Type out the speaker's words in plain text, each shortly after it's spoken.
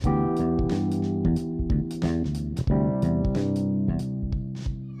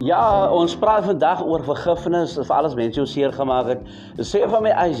Ja, ons praat vandag oor vergifnis vir alles mense jou seer gemaak het. Sê vir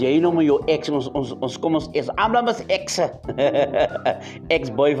my, as jy nou met jou ex, ons is almal as exe.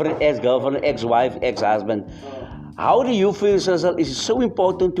 Ex-boyfriend, ex-girlfriend, ex-wife, ex-husband. How do you feel, Cecil? Is it so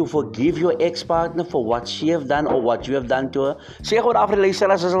important to forgive your ex-partner for what she have done or what you have done to her? Sê gewoon af die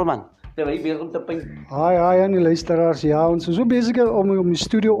luisteraars, Cecil, man. Terwyl jy bezig om te pijn. Hi aan die luisteraars. Ja, ons is so bezig om die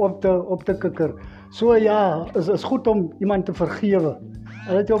studio op te kikker. So ja, is goed om iemand te vergewe.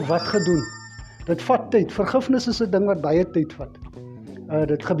 Hulle het ook wat gedoen. Dit vat tyd. Vergifnis is 'n ding wat baie tyd vat.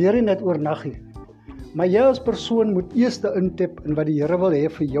 Dit gebeur nie net oornag nie. Maar jy as persoon moet eers intap in wat die Here wil hê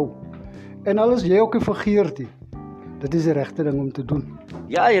vir jou. En al is jy ook 'n vergeet nie. Dit is die regte ding om te doen.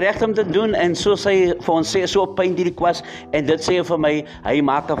 Ja, die regte om te doen en so sy vir ons sê so op pyn hierdie kwas en dit sê vir my hy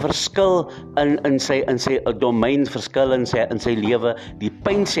maak 'n verskil in sy domein, verskil in sy lewe. Die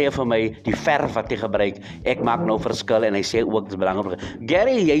pyn sê vir my die verf wat hy gebruik. Ek maak nou verskil en hy sê ook dis belangrik.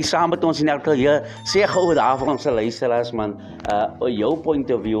 Gary, jy saam met ons in hier sê gou daar vir ons luisteraars man, jou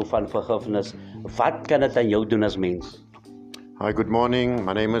point of view van vergifnis. Wat kan dit aan jou doen as mens? Hi, good morning.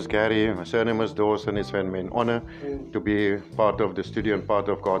 My name is Gary. My surname is Dawson. It's been an honor to be part of the studio and part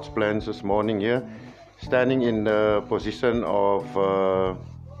of God's plans this morning here. Standing in the position of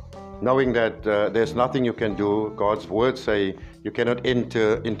knowing that there's nothing you can do. God's words say you cannot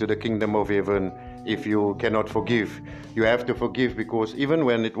enter into the kingdom of heaven if you cannot forgive. You have to forgive because even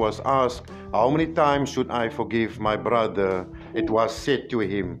when it was asked, how many times should I forgive my brother? It was said to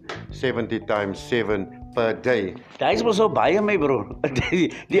him, 70 times 7 per day. Daar is mos so baie my broer.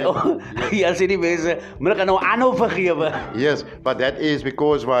 Ja, sê die mense, moet ek nou aanhou vergewe. Yes, but that is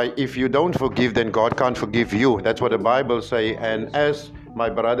because why if you don't forgive, then God can't forgive you. That's what the Bible say. And as my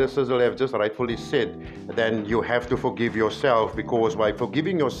brother Cecil have just rightfully said, then you have to forgive yourself, because by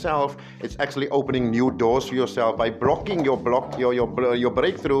forgiving yourself, it's actually opening new doors for yourself. By blocking your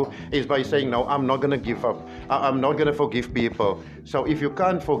breakthrough is by saying, no, I'm not going to give up. I'm not going to forgive people. So if you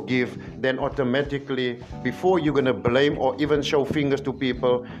can't forgive, then automatically, before you're going to blame or even show fingers to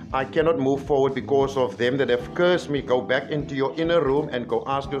people, I cannot move forward because of them that have cursed me. Go back into your inner room and go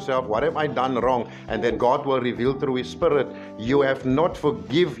ask yourself, what have I done wrong? And then God will reveal through His Spirit, you have not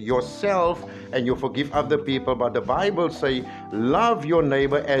forgive yourself and you forgive other people. But the Bible say, love your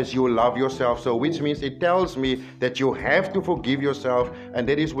neighbor as you love yourself. So which means it tells me that you have to forgive yourself, and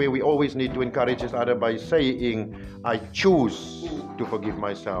that is where we always need to encourage each other by saying, I choose to forgive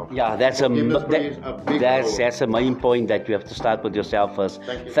myself. Yeah, that's a main point, that you have to start with yourself first.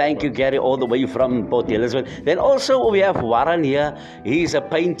 Thank you, Gary, all the way from Port Elizabeth. Then also we have Warren here. He's a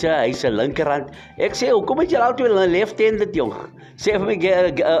painter, he's a linkerhand. Ek sê, hoekom het jy altyd 'n left-handed jong? Sê vir my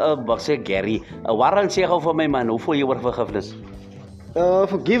Gary, Warren sê gou vir my man, hoe voel jy oor vergifnis?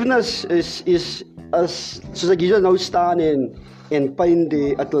 Forgiveness is as soos ek hier nou staan en pyn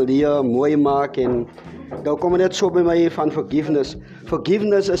die ateljee mooi maak en dan kom net so by my van forgiveness.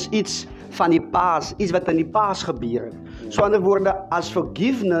 Forgiveness is iets van die paas, iets wat in die paas gebeur het. So ander woorde, as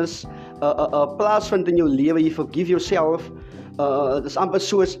forgiveness plaasvind in jou lewe, jy forgive yourself, dit is amper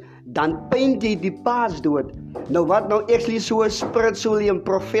soos dan paint jy die paas dood. Nou wat nou actually so spiritually en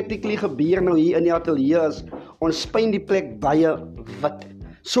prophetically gebeur nou hier in die ateljee is, ons paint die plek baie wit.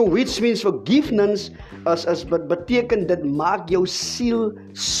 So which means forgiveness as beteken dit maak jou siel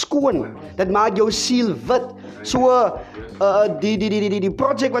skoon. Dit maak jou siel wit. So die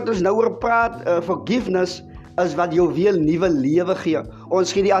project wat ons nou oor praat, forgiveness, is wat jou weer nuwe lewe gee.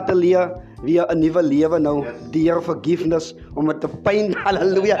 Ons gee die ateljee weer 'n nuwe lewe nou deur forgiveness om dit te pyn.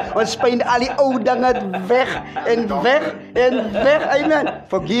 Halleluja. Ons pyn al die ou dinge weg en weg en weg. Amen.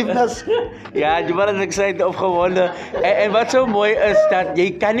 Forgiveness. Ja, jy word excited opgewonde. En wat so mooi is dat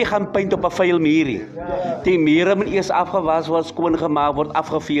jy kan nie gaan paint op 'n vuil muur nie. Die mure moet eers afgewas word, skoon gemaak word,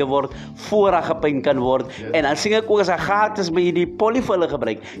 afgevee word voor daar gepaint kan word. En dan sien ek ook as 'n gat is by die polyfill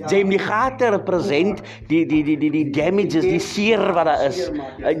gebruik. Jy moet die gate represent die damages, die seer wat daar is.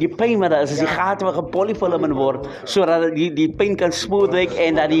 Die pyn wat daar is die gate wat gepolyfill moet word sodat die pyn kan smooth weg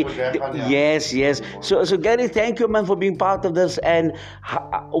en dat yes. So Gary, thank you man for being part of this. And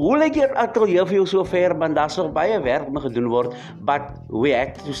hoe lyk jy ateljee vir jou so ver, want daar's nog baie werk moet gedoen word, but we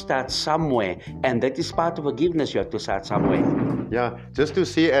have to start somewhere, and that is part of forgiveness. You have to start somewhere. Yeah, just to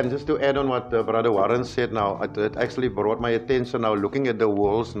see and just to add on what Brother Warren said now, it actually brought my attention now, looking at the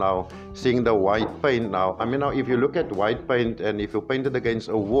walls now, seeing the white paint now. I mean, now if you look at white paint and if you paint it against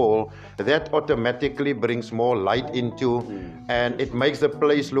a wall, that automatically brings more light into, and it makes the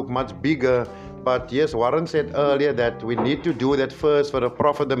place look much bigger. But yes, Warren said earlier that we need to do that first for the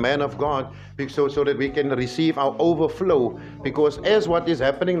prophet, the man of God, so that we can receive our overflow. Because as what is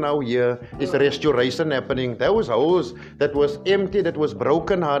happening now here is restoration happening. Those holes that was empty, that was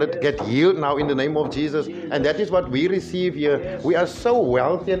broken-hearted, get healed now in the name of Jesus. And that is what we receive here. We are so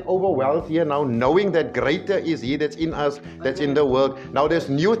wealthy and overwhelmed here now, knowing that greater is He that's in us, that's in the world. Now there's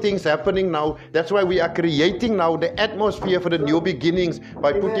new things happening now. That's why we are creating now the atmosphere for the new beginnings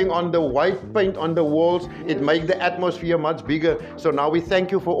by putting on the white paint on the walls. It makes the atmosphere much bigger. So now we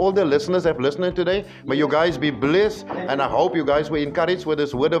thank you for all the listeners that have listened today. May you guys be blessed, and I hope you guys were encouraged with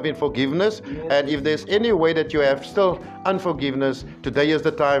this word of forgiveness. And if there's any way that you have still unforgiveness, today is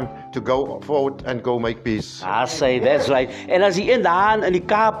the time to go forward and go make peace. I say that's right. En as jy in daan in die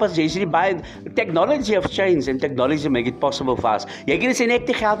Kaap is, jy sien baie technology have changed, and technology make it possible for us. Jy kan nie sê net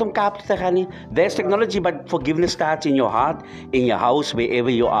die geld om Kaap te gaan nie. There's technology, but forgiveness starts in your heart, in your house, wherever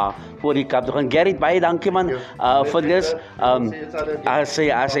you are. Voor die Kaap te gaan. Gerrit, baie dankie man for this. I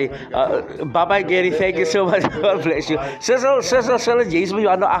say, bye-bye Gary, thank you so much. God bless you. Sissel, jy's by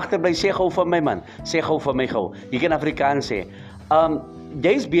jou nou agterbly. Sê gou vir my man. Sê gou vir my gou. Jy kan Afrikaans sê.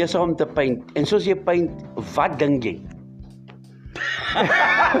 Jy's besig om te paint, en soos jy paint, wat dink jy?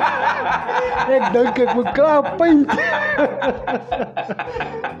 Ek dink ek moet klaar paint.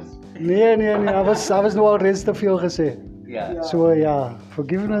 Nee, I was nou al reeds te veel gesê. Ja. So ja,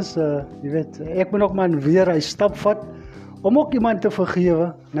 forgiveness, jy weet, ek moet ook maar weer 'n stap vat om ook iemand te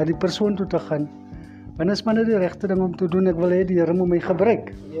vergewe, na die persoon toe te gaan. Want is maar net die regte ding om te doen. Ek wil hê die Here moet my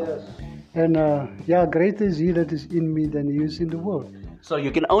gebruik. Yes. En ja, greater is He that is in me than He is in the world. So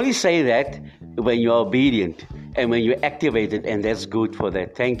you can only say that when you're obedient and when you activate it, and that's good for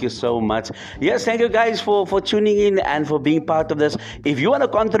that. Thank you so much. Yes, thank you guys for tuning in and for being part of this. If you want to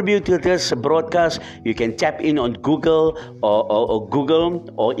contribute to this broadcast, you can tap in on Google or Google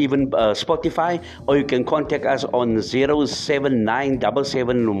or even Spotify, or you can contact us on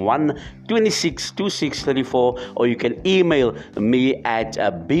 07977122634, or you can email me at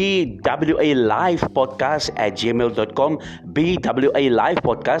bwalivepodcast@gmail.com,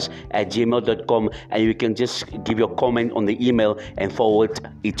 bwalivepodcast@gmail.com, and you can just give your comment on the email and forward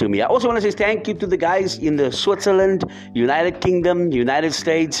it to me. I also want to say thank you to the guys in the Switzerland, United Kingdom, United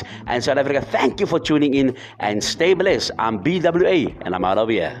States, and South Africa. Thank you for tuning in, and stay blessed. I'm BWA, and I'm out of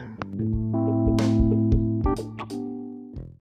here.